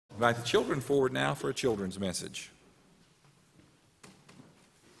Invite the children forward now for a children's message.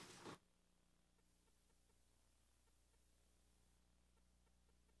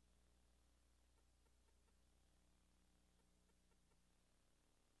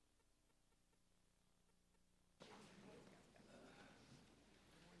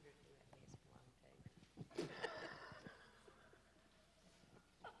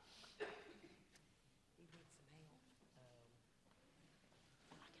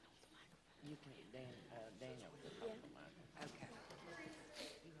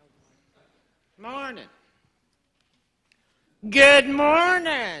 Morning. Good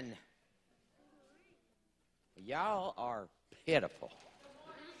morning. Y'all are pitiful.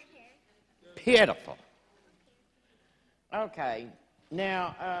 Pitiful. Okay.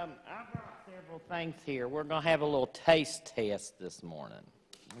 Now, I've got several things here. We're going to have a little taste test this morning.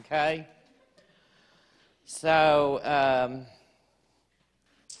 Okay? So,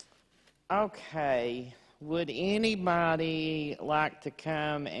 okay. Would anybody like to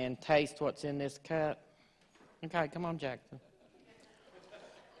come and taste what's in this cup? Okay, come on, Jackson.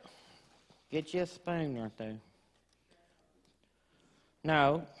 Get you a spoon right there.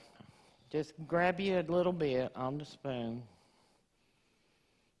 No, just grab you a little bit on the spoon.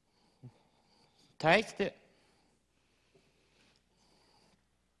 Taste it.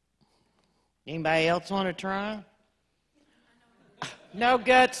 Anybody else want to try? No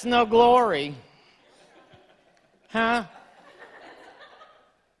guts, no glory. Huh?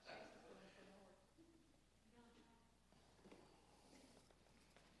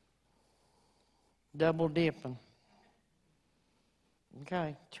 Double dipping.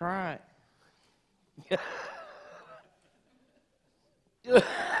 Okay, try it. That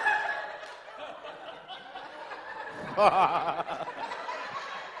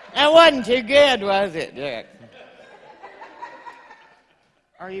wasn't too good, was it, Jackson?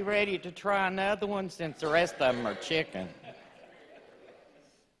 Are you ready to try another one since the rest of them are chicken?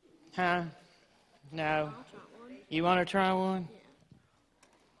 Huh? No? You want to try one?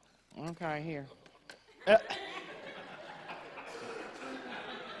 Okay, here. I that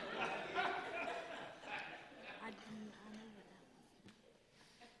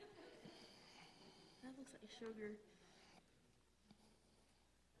looks like sugar.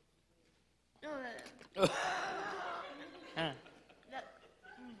 Oh, Huh?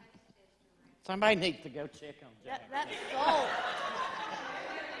 Somebody needs to go check on Jack. That's salt.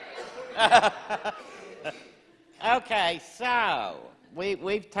 Okay, so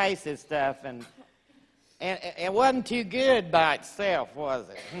we've tasted stuff, and it wasn't too good by itself, was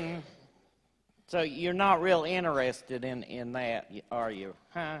it? So you're not real interested in that, are you?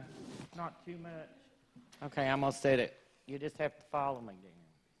 Huh? Not too much? Okay, I'm going to set it. You just have to follow me then.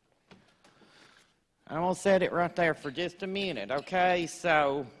 I'm going to set it right there for just a minute, okay?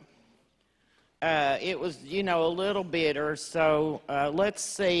 So it was, a little bitter, so let's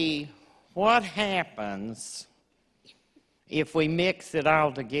see what happens if we mix it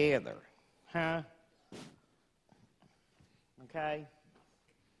all together, huh? Okay?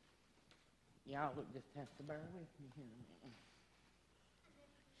 Y'all just have to bear with me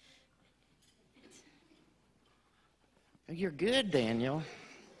here. You're good, Daniel.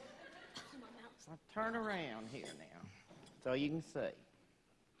 I'll turn around here now so you can see.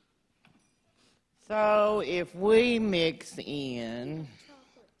 So if we mix in...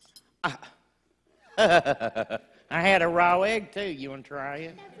 I had a raw egg, too. You want to try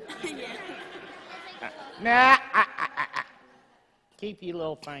it? Nah, keep your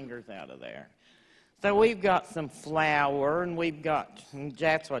little fingers out of there. So we've got some flour, and we've got...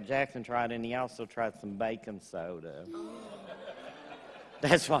 That's what Jackson tried, and he also tried some baking soda.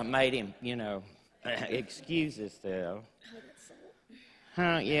 That's what made him, excuse himself.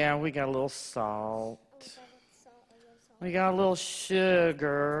 Yeah, we got a little salt. We got a little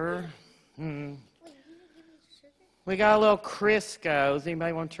sugar. We got a little Crisco's.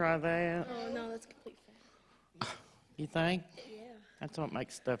 Anybody want to try that? Oh, no, that's complete fat. You think? Yeah. That's what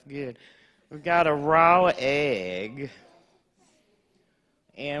makes stuff good. We've got a raw egg.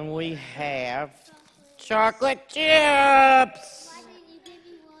 And we have chocolate chips. Why didn't you give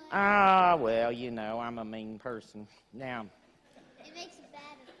me one? Ah, well, I'm a mean person. Now, It makes it better.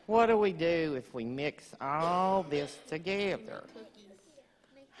 what do we do if we mix all this together?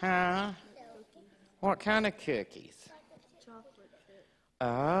 Huh? What kind of cookies? Chocolate chip.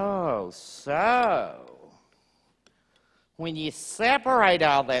 Oh, so when you separate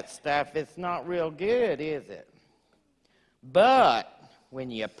all that stuff, it's not real good, is it? But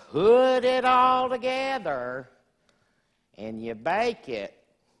when you put it all together and you bake it,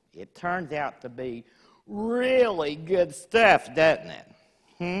 it turns out to be really good stuff, doesn't it?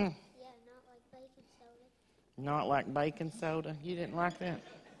 Hmm? Yeah, not like baking soda. Not like baking soda? You didn't like that?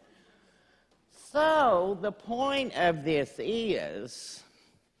 So, the point of this is,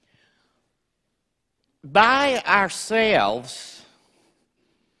 by ourselves,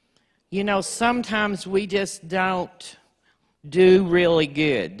 you know, sometimes we just don't do really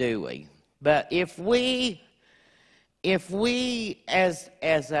good, do we? But if we as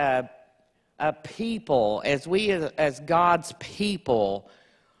a people, as God's people,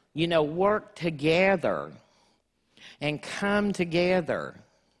 you know, work together and come together,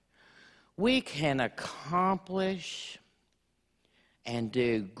 we can accomplish and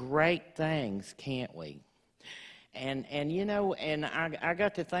do great things, can't we? And you know, and I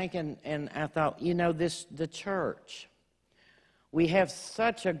got to thinking, and I thought, you know, the church, we have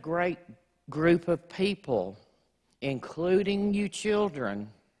such a great group of people, including you children,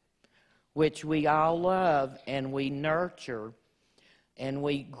 which we all love and we nurture, and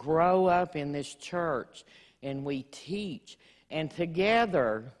we grow up in this church, and we teach. And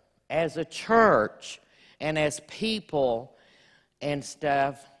together, as a church and as people and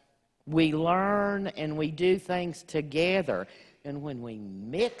stuff, we learn and we do things together. And when we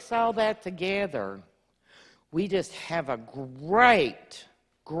mix all that together, we just have a great,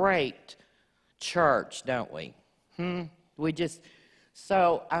 great church, don't we?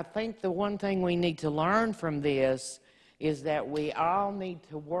 So I think the one thing we need to learn from this is that we all need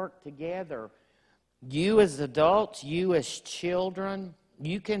to work together. You as adults, you as children,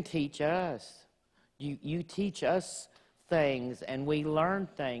 you can teach us. You teach us things, and we learn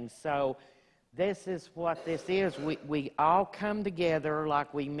things. So this is what this is. We all come together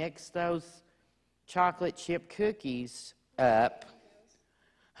like we mix those chocolate chip cookies up.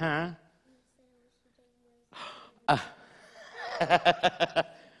 Huh?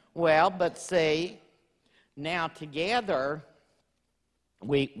 Well, but see, now together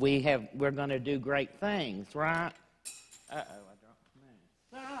we're going to do great things, right? Uh-oh, I dropped mine.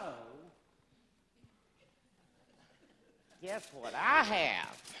 So, guess what I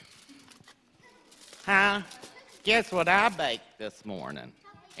have? Huh? Guess what I baked this morning?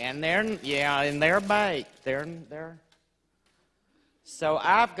 And they're baked. They're. So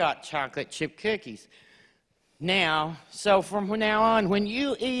I've got chocolate chip cookies. Now, so from now on, when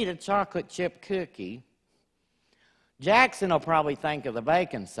you eat a chocolate chip cookie, Jackson will probably think of the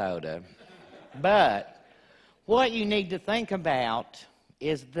baking soda. But what you need to think about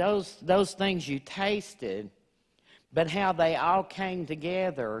is those things you tasted, but how they all came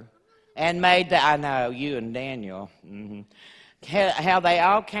together and made I know, you and Daniel, how they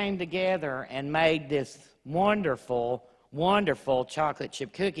all came together and made this wonderful, wonderful chocolate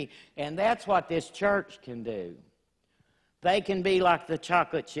chip cookie. And that's what this church can do. They can be like the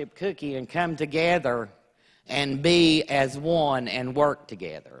chocolate chip cookie and come together and be as one and work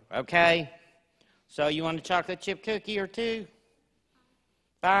together, okay? So you want a chocolate chip cookie or two?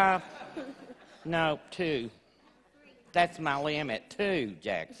 5? No, 2. That's my limit. 2,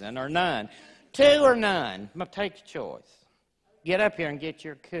 Jackson, or none. 2 or none. Take your choice. Get up here and get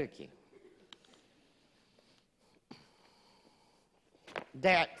your cookie.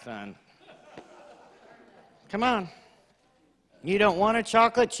 Jackson. Come on. You don't want a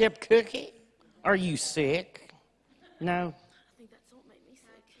chocolate chip cookie? Are you sick? No? I think that salt made me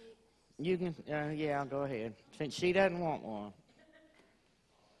sick. You can, yeah, go ahead. Since she doesn't want one.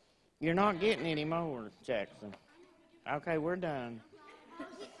 You're not getting any more, Jackson. Okay, we're done.